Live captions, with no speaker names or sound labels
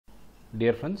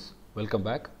Dear friends, welcome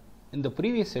back. In the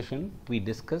previous session, we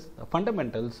discussed the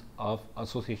fundamentals of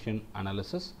association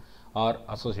analysis or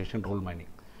association rule mining.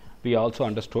 We also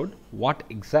understood what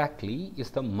exactly is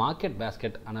the market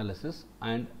basket analysis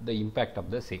and the impact of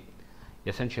the same.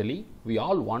 Essentially, we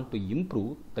all want to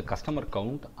improve the customer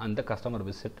count and the customer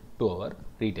visit to our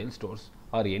retail stores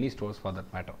or any stores for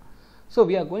that matter. So,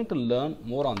 we are going to learn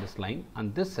more on this line,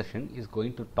 and this session is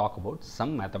going to talk about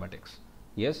some mathematics.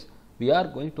 Yes, we are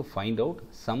going to find out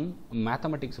some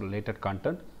mathematics related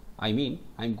content. I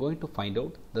am going to find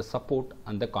out the support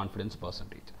and the confidence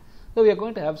percentage. So, we are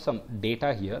going to have some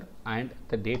data here, and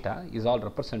the data is all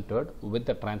represented with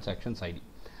the transactions ID.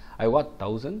 I got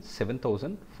 1000,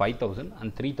 7000, 5000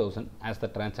 and 3000 as the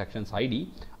transactions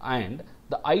ID, and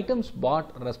the items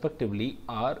bought respectively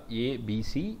are A, B,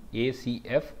 C, A, C,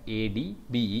 F, A, D,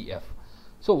 B, E, F.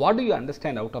 So, what do you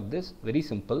understand out of this? Very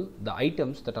simple. The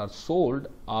items that are sold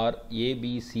are A,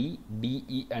 B, C, D,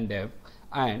 E and F,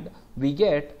 and we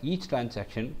get each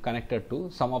transaction connected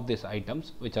to some of these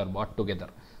items which are bought together.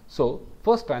 So,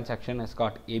 first transaction has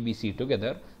got A, B, C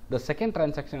together, the second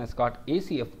transaction has got A,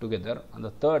 C, F together, and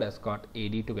the third has got A,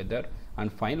 D together,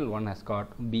 and final one has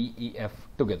got B, E, F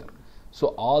together. So,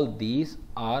 all these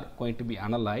are going to be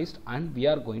analyzed, and we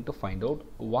are going to find out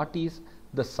what is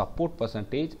the support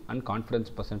percentage and confidence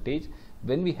percentage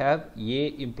when we have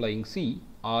A implying C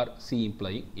or C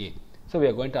implying A. So, we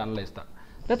are going to analyze that.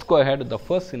 Let us go ahead with the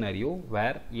first scenario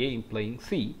where A implying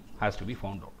C has to be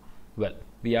found out. Well,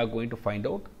 we are going to find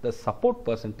out the support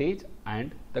percentage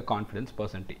and the confidence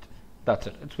percentage. That's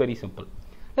it. It's very simple.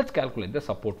 Let's calculate the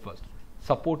support first.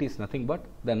 Support is nothing but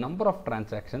the number of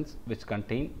transactions which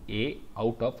contain A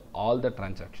out of all the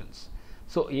transactions.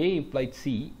 So, A implied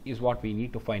C is what we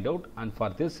need to find out, and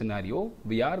for this scenario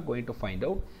we are going to find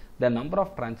out the number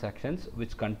of transactions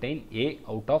which contain A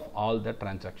out of all the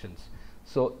transactions.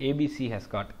 So, ABC has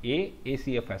got A,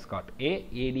 ACF has got A,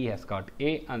 AD has got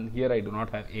A, and here I do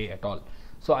not have A at all.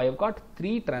 So, I have got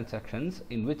 3 transactions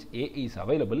in which A is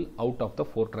available out of the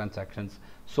 4 transactions.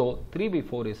 So, 3 by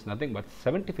 4 is nothing but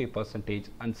 75%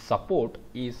 and support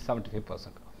is 75%.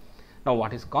 Now,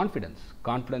 what is confidence?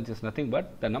 Confidence is nothing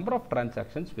but the number of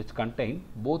transactions which contain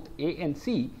both A and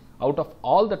C out of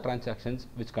all the transactions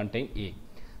which contain A.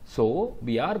 So,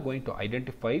 we are going to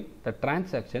identify the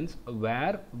transactions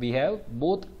where we have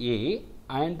both A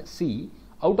and C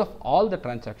out of all the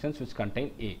transactions which contain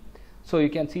A. So,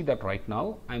 you can see that right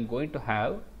now I am going to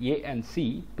have A and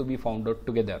C to be found out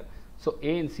together. So,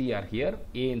 A and C are here,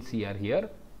 A and C are here,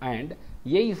 and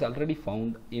A is already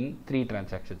found in 3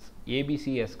 transactions.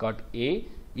 ABC has got A,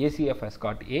 ACF has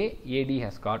got A, AD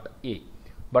has got A.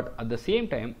 But at the same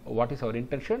time, what is our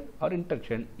intention? Our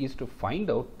intention is to find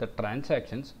out the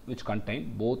transactions which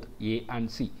contain both A and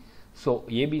C. So,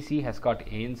 ABC has got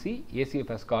A and C, ACF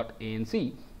has got A and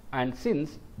C, and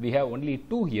since we have only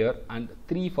 2 here and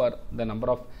 3 for the number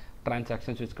of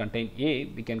transactions which contain A,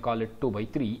 we can call it 2 by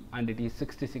 3, and it is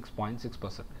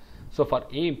 66.6%. So, for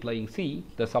A implying C,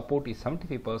 the support is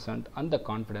 75% and the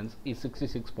confidence is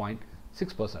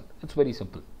 66.6%. It's very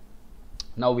simple.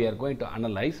 Now, we are going to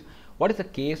analyze what is the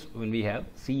case when we have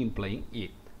C implying A.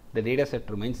 The data set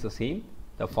remains the same.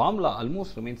 The formula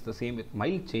almost remains the same with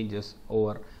mild changes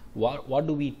over what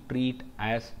do we treat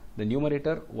as the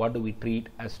numerator, what do we treat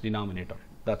as denominator.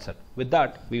 That's it. With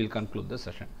that, we will conclude the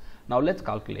session. Now, let's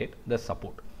calculate the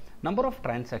support. Number of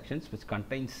transactions which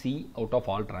contain C out of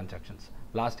all transactions.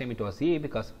 Last time it was A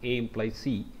because A implies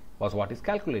C was what is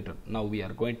calculated. Now, we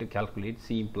are going to calculate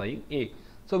C implying A.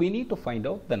 So, we need to find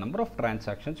out the number of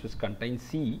transactions which contain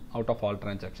C out of all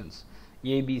transactions.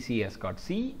 ABC has got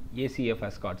C, ACF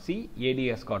has got C, AD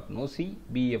has got no C,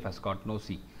 BF has got no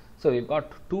C. So, we have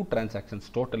got 2 transactions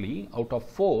totally out of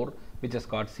 4 which has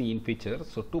got C in feature.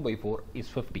 So, 2 by 4 is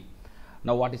 50.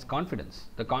 Now, what is confidence?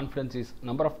 The confidence is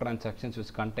number of transactions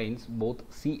which contains both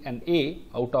C and A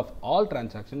out of all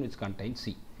transactions which contain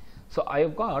C. So, I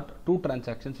have got 2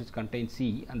 transactions which contain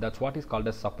C, and that is what is called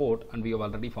as support, and we have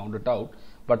already found it out.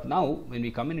 But now, when we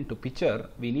come into picture,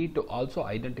 we need to also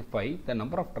identify the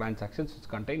number of transactions which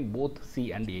contain both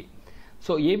C and A.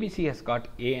 So, ABC has got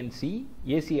A and C,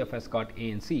 ACF has got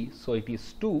A and C. So, it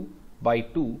is 2 by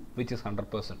 2 which is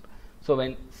 100%. So,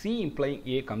 when C implying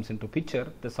A comes into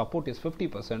picture, the support is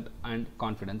 50% and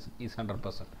confidence is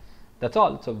 100%. That's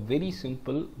all. So, very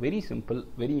simple,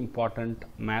 very important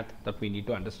math that we need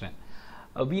to understand.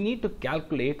 We need to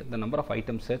calculate the number of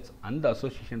item sets and the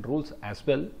association rules as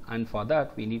well, and for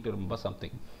that we need to remember something.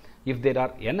 If there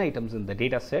are n items in the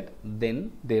data set,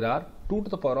 then there are 2 to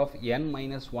the power of n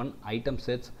minus 1 item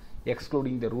sets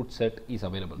excluding the root set is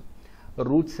available. A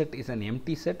root set is an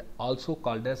empty set, also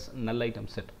called as null item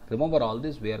set. Remember all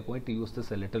this, we are going to use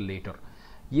this a little later.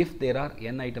 If there are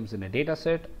n items in a data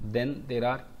set, then there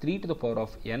are 3 to the power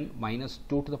of n minus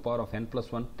 2 to the power of n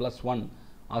plus 1 plus 1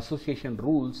 association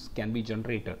rules can be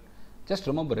generated. Just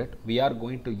remember it, we are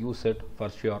going to use it for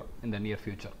sure in the near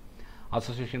future.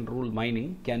 Association rule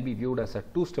mining can be viewed as a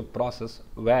two-step process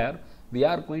where we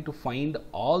are going to find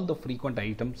all the frequent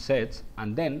item sets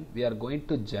and then we are going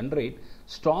to generate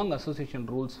strong association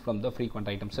rules from the frequent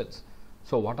item sets.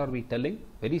 So what are we telling?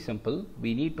 Very simple,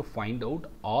 we need to find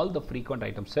out all the frequent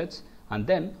item sets and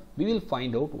then we will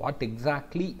find out what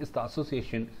exactly is the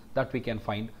association that we can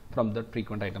find from the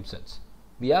frequent item sets.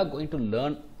 We are going to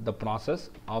learn the process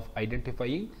of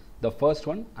identifying the first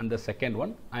one and the second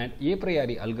one, and a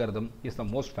priori algorithm is the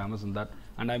most famous in that,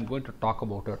 and I am going to talk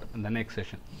about it in the next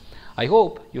session. I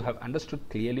hope you have understood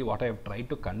clearly what I have tried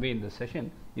to convey in this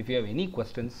session. If you have any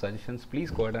questions, suggestions, please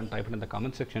go ahead and type it in the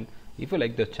comment section. If you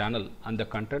like the channel and the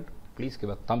content, please give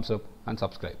a thumbs up and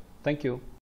subscribe. Thank you.